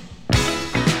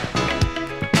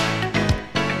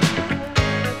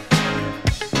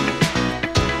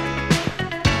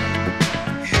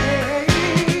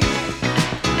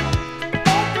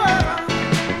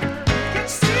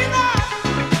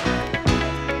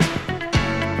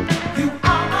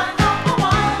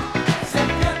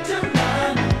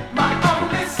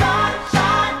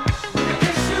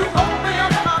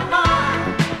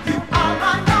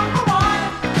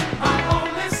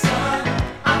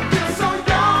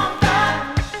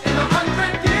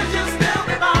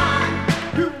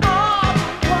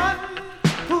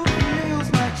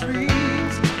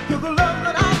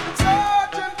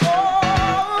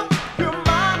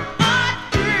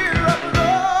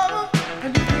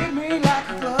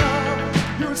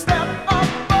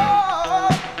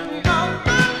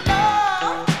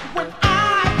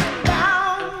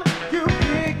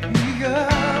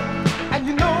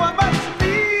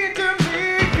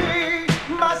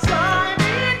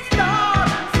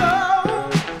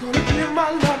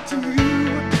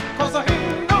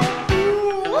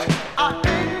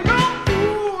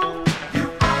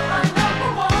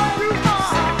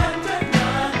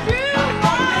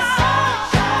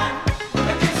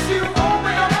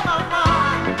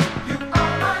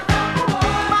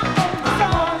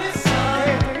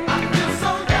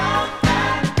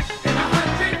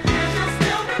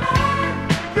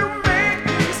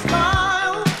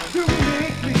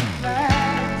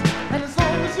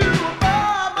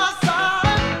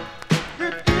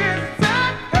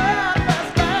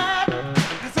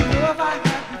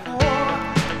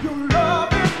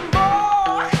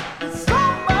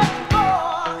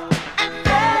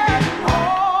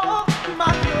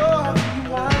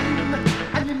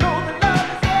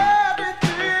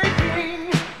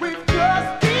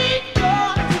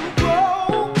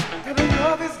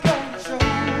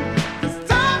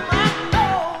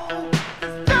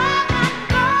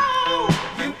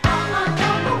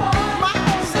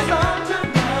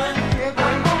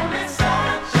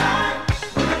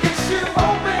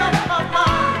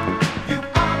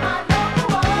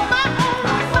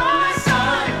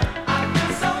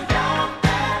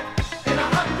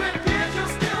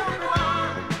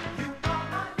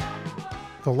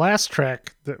 The last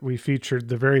track that we featured,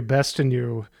 The Very Best in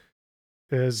You,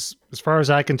 is, as far as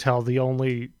I can tell, the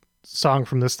only song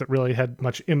from this that really had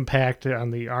much impact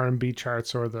on the R&B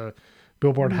charts or the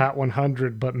Billboard Hot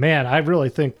 100. But man, I really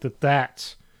think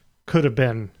that could have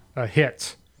been a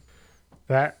hit.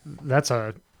 That's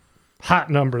a hot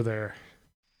number there.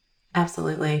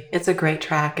 Absolutely. It's a great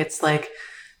track. It's like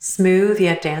smooth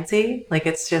yet dancey. Like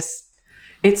it's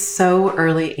so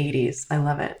early 80s. I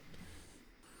love it.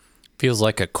 Feels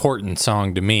like a courting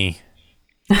song to me.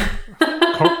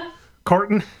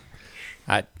 Courting?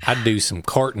 I'd do some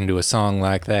courting to a song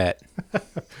like that.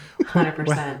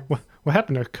 100%. What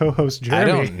happened to co-host I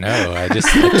Jeremy? don't know.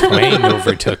 The twang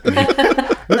overtook me.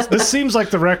 This seems like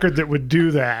the record that would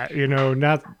do that,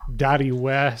 not Dottie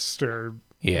West or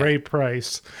Ray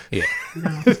Price. Yeah.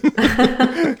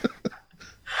 That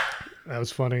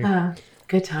was funny.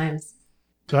 Good times.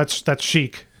 So that's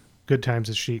Chic. Good Times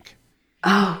is Chic.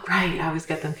 Oh, right. I always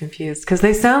get them confused because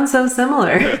they sound so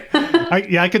similar.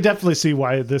 I could definitely see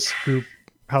why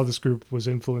how this group was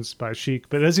influenced by Chic.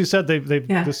 But as you said,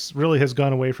 this really has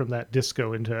gone away from that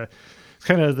disco into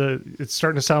kind of it's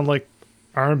starting to sound like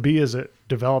R&B as it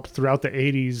developed throughout the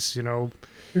 80s,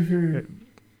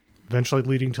 eventually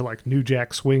leading to like New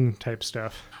Jack Swing type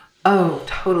stuff. Oh,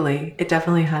 totally. It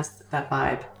definitely has that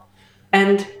vibe.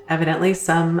 And evidently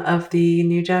some of the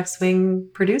New Jack Swing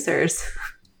producers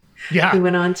Yeah. who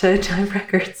went on to Time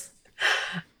Records.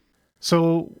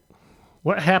 So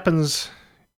what happens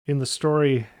in the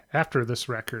story after this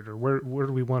record, or where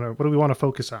do we want to, what do we want to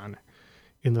focus on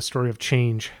in the story of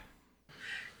change?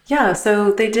 Yeah,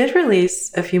 so they did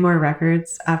release a few more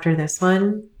records after this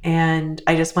one. And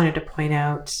I just wanted to point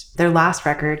out their last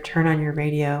record, Turn On Your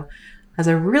Radio, has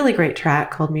a really great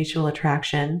track called Mutual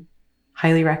Attraction.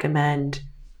 Highly recommend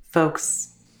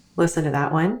folks listen to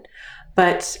that one.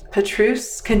 But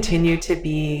Petrus continued to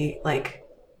be like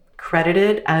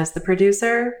credited as the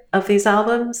producer of these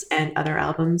albums and other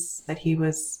albums that he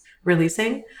was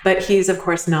releasing. But he's, of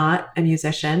course, not a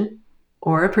musician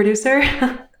or a producer.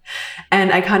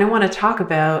 And I kind of want to talk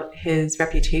about his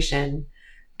reputation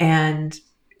and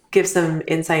give some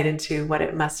insight into what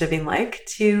it must have been like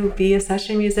to be a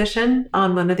session musician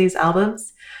on one of these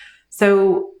albums.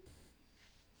 So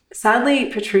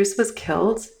sadly, Petrus was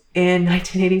killed in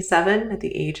 1987 at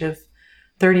the age of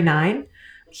 39.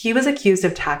 He was accused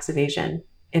of tax evasion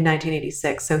in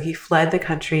 1986. So he fled the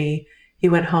country. He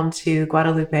went home to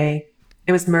Guadalupe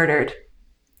and was murdered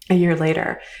a year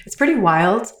later. It's pretty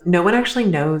wild. No one actually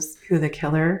knows who the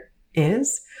killer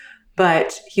is,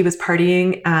 but he was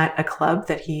partying at a club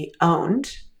that he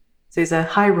owned. So he's a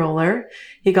high roller.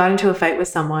 He got into a fight with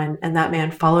someone, and that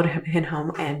man followed him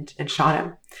home and shot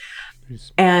him.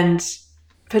 Jeez. And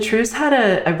Petrus had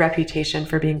a reputation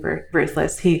for being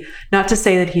ruthless. He, not to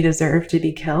say that he deserved to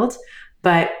be killed,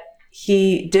 but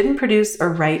he didn't produce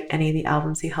or write any of the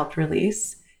albums he helped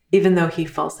release, even though he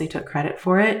falsely took credit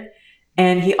for it.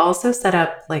 And he also set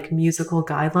up like musical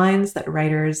guidelines that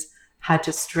writers had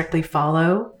to strictly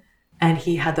follow. And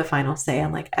he had the final say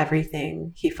on like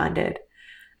everything he funded.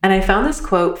 And I found this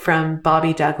quote from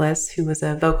Bobby Douglas, who was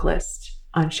a vocalist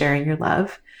on Sharing Your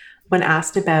Love. When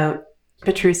asked about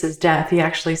Petrus's death, he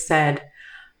actually said,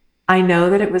 "I know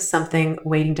that it was something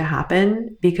waiting to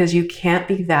happen because you can't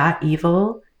be that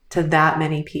evil to that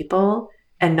many people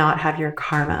and not have your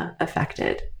karma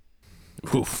affected."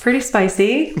 Oof. Pretty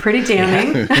spicy, pretty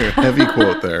damning. Heavy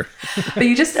quote there. But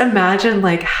you just imagine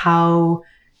like how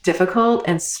difficult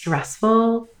and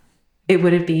stressful it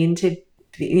would have been to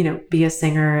be a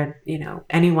singer,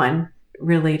 anyone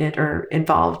related or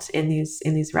involved in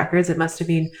these records. It must have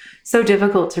been so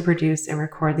difficult to produce and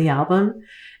record the album.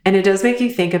 And it does make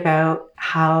you think about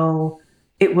how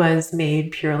it was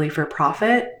made purely for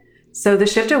profit. So the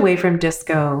shift away from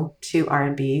disco to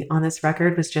R&B on this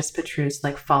record was just Petrus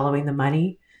like following the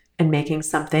money and making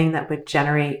something that would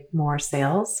generate more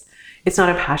sales. It's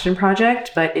not a passion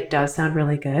project, but it does sound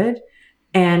really good.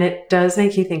 And it does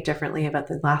make you think differently about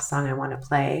the last song I want to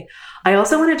play. I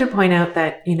also wanted to point out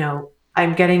that,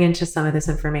 I'm getting into some of this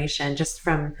information just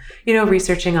from,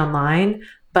 researching online,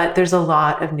 but there's a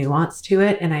lot of nuance to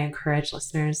it. And I encourage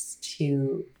listeners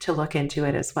to look into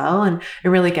it as well and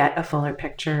really get a fuller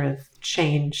picture of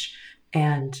change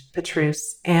and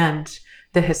Petrus and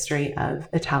the history of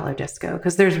Italo disco,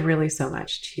 because there's really so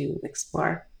much to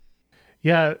explore.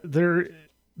 Yeah,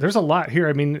 there's a lot here.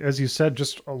 I mean, as you said,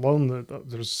 just alone,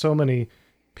 there's so many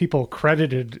people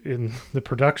credited in the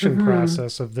production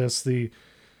process of this. The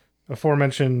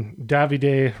aforementioned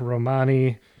Davide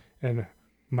Romani and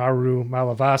Mauro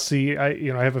Malavasi.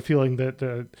 I have a feeling that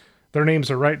their names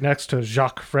are right next to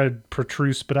Jacques-Fred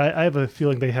Petrus, but I have a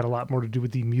feeling they had a lot more to do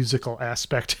with the musical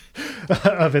aspect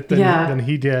of it than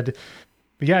he did.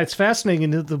 But yeah, it's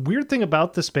fascinating. And the weird thing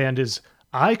about this band is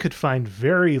I could find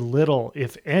very little,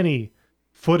 if any,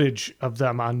 footage of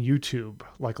them on YouTube,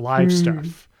 like live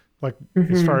stuff, like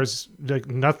as far as like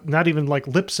not even like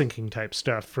lip syncing type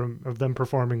stuff of them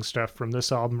performing stuff from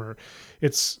this album. Or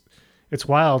it's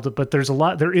wild, but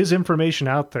there is information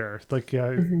out there. Like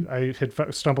I had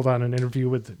stumbled on an interview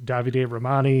with Davide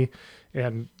Romani,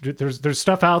 and there's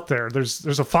stuff out there.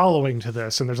 There's a following to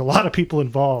this, and there's a lot of people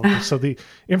involved. So the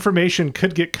information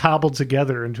could get cobbled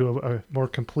together into a more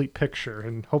complete picture,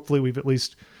 and hopefully we've at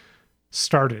least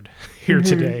started here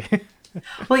today.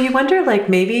 Well, you wonder, like,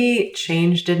 maybe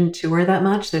Change didn't tour that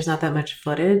much. There's not that much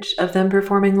footage of them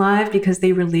performing live because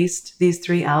they released these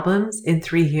 3 albums in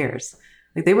 3 years.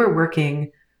 Like, they were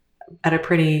working at a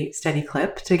pretty steady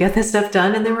clip to get this stuff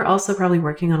done. And they were also probably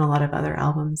working on a lot of other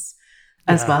albums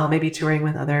as well, maybe touring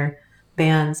with other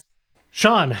bands.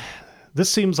 Sean, this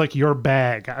seems like your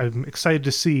bag. I'm excited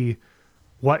to see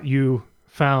what you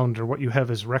found or what you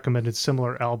have as recommended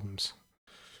similar albums.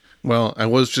 Well, I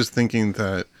was just thinking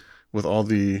that with all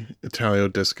the Italo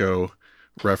disco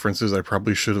references, I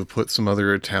probably should have put some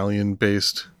other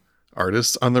Italian-based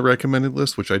artists on the recommended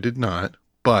list, which I did not.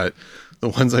 But the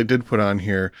ones I did put on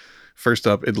here, first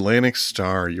up, Atlantic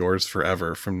Star, Yours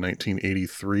Forever from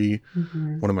 1983.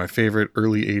 One of my favorite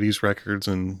early 80s records,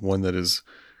 and one that is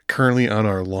currently on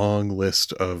our long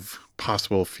list of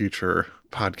possible future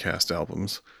podcast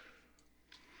albums.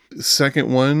 Second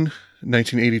one,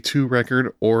 1982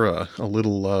 record, Aura, A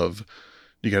Little Love.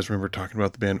 Do you guys remember talking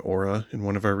about the band Aura in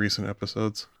one of our recent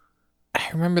episodes? I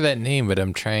remember that name, but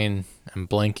I'm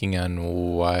blanking on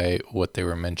what they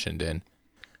were mentioned in.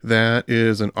 That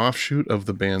is an offshoot of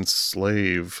the band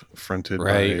Slave, fronted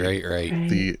by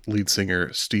the lead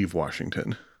singer Steve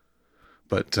Washington.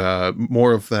 But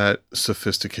more of that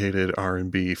sophisticated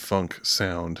R&B funk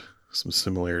sound, some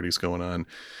similarities going on.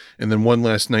 And then one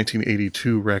last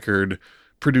 1982 record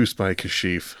produced by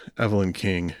Kashif, Evelyn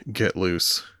King, Get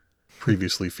Loose,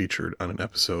 previously featured on an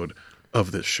episode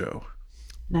of this show.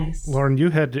 Nice. Lauren,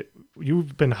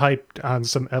 you've been hyped on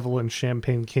some Evelyn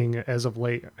Champagne King as of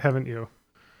late, haven't you?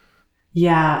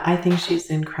 Yeah, I think she's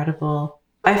incredible.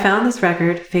 I found this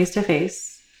record, Face to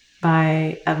Face,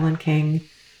 by Evelyn King.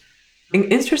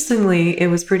 Interestingly, it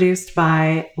was produced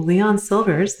by Leon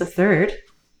Silvers III.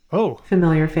 Oh.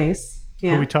 Familiar face.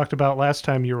 Yeah. Who we talked about last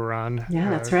time you were on. Yeah,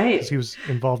 that's right. 'Cause he was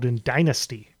involved in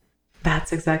Dynasty.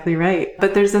 That's exactly right.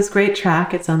 But there's this great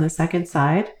track. It's on the second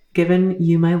side, Given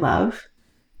You My Love.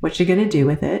 What You Gonna Do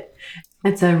With It?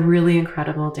 It's a really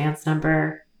incredible dance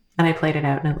number, and I played it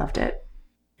out and I loved it.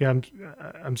 Yeah,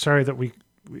 I'm sorry that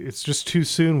it's just too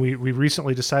soon. We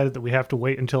recently decided that we have to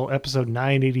wait until episode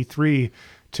 983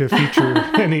 to feature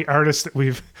any artists that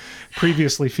we've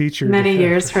previously featured. Many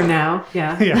years from now,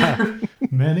 yeah. Yeah,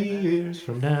 many years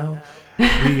from now.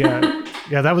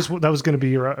 That was going to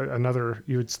be another.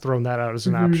 You had thrown that out as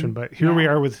an option, but here we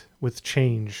are with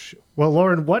Change. Well,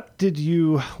 Lauren, what did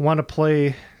you want to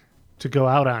play to go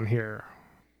out on here?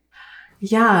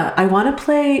 Yeah, I want to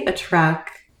play a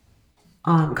track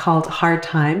called Hard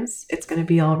Times. It's Gonna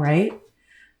Be All Right.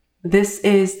 This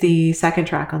is the second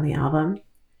track on the album,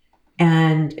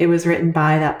 and it was written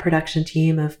by that production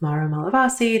team of Mauro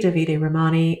Malavasi, Davide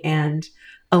Romani, and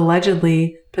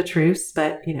allegedly Petrus,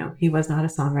 but he was not a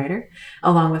songwriter,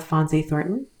 along with Fonzie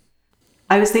Thornton.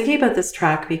 I was thinking about this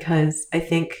track because I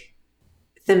think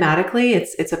thematically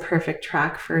it's a perfect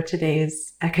track for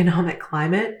today's economic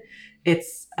climate.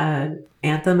 It's an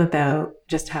anthem about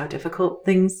just how difficult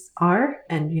things are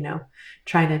and,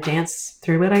 trying to dance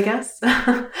through it, I guess.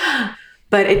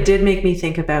 But it did make me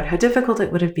think about how difficult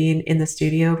it would have been in the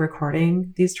studio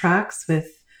recording these tracks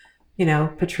with,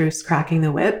 Petrus cracking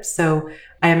the whip. So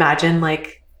I imagine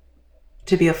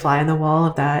to be a fly on the wall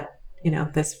of that,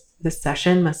 this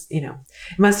session it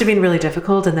must have been really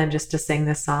difficult. And then just to sing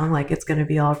this song, It's Gonna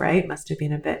Be All Right, must have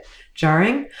been a bit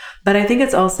jarring. But I think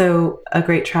it's also a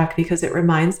great track because it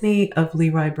reminds me of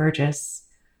Leroy Burgess.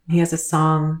 He has a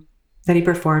song that he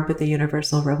performed with the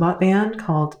Universal Robot Band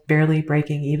called Barely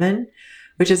Breaking Even,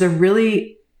 which is a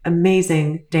really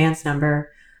amazing dance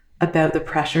number about the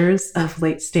pressures of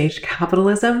late stage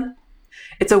capitalism.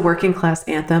 It's a working class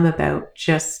anthem about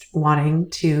just wanting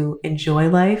to enjoy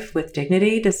life with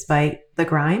dignity despite the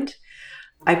grind.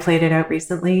 I played it out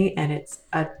recently and it's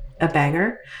a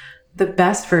banger. The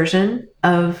best version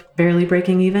of Barely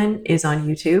Breaking Even is on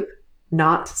YouTube,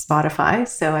 not Spotify.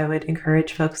 So I would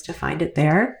encourage folks to find it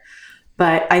there.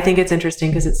 But I think it's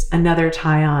interesting because it's another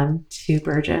tie-on to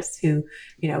Burgess, who,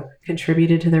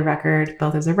 contributed to the record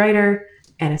both as a writer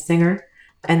and a singer.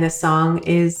 And this song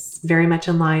is very much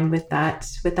in line with that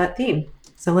theme.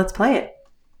 So let's play it.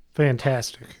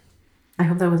 Fantastic. I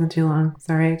hope that wasn't too long.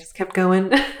 Sorry, I just kept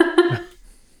going.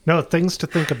 No, things to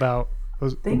think about.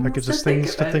 That gives us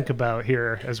things to think about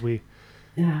here as we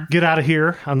get out of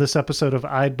here on this episode of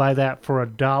I'd Buy That for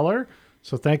 $1.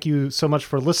 So thank you so much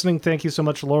for listening. Thank you so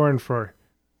much, Lauren, for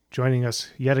joining us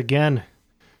yet again.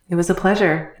 It was a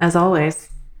pleasure, as always.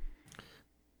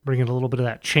 Bringing a little bit of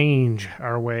that change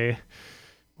our way.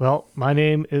 Well, my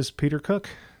name is Peter Cook.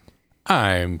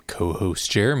 I'm co-host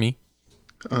Jeremy.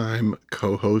 I'm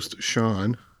co-host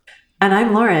Sean. And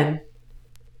I'm Lauren.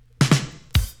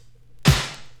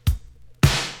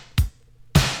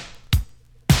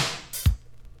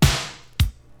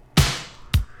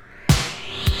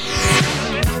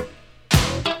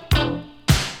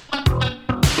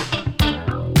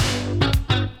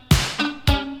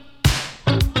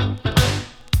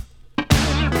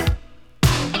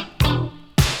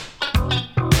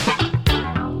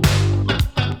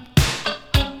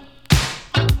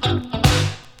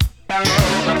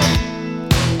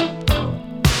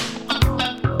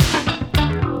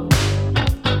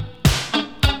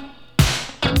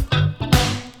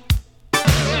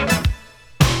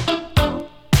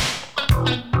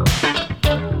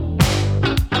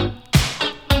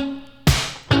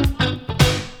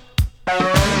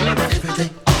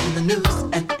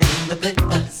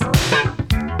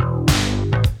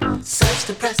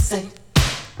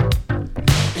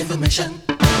 inflation.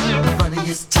 Money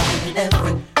is tight and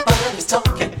everybody's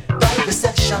talking about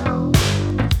recession.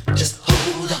 Just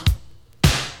hold on,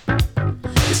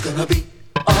 it's gonna be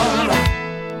alright.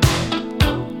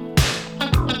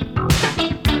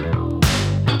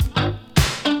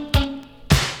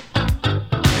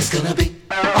 It's gonna be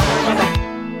alright.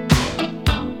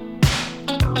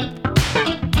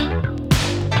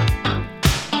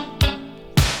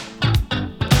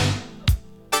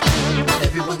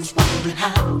 Everyone's wondering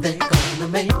how they're gonna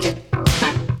make it.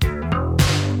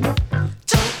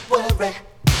 Don't worry,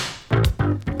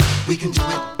 we can do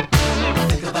it.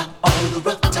 Think about all the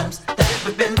rough times that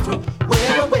we've been through.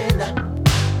 We're a winner.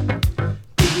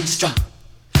 Be strong,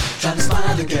 try to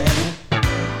smile again.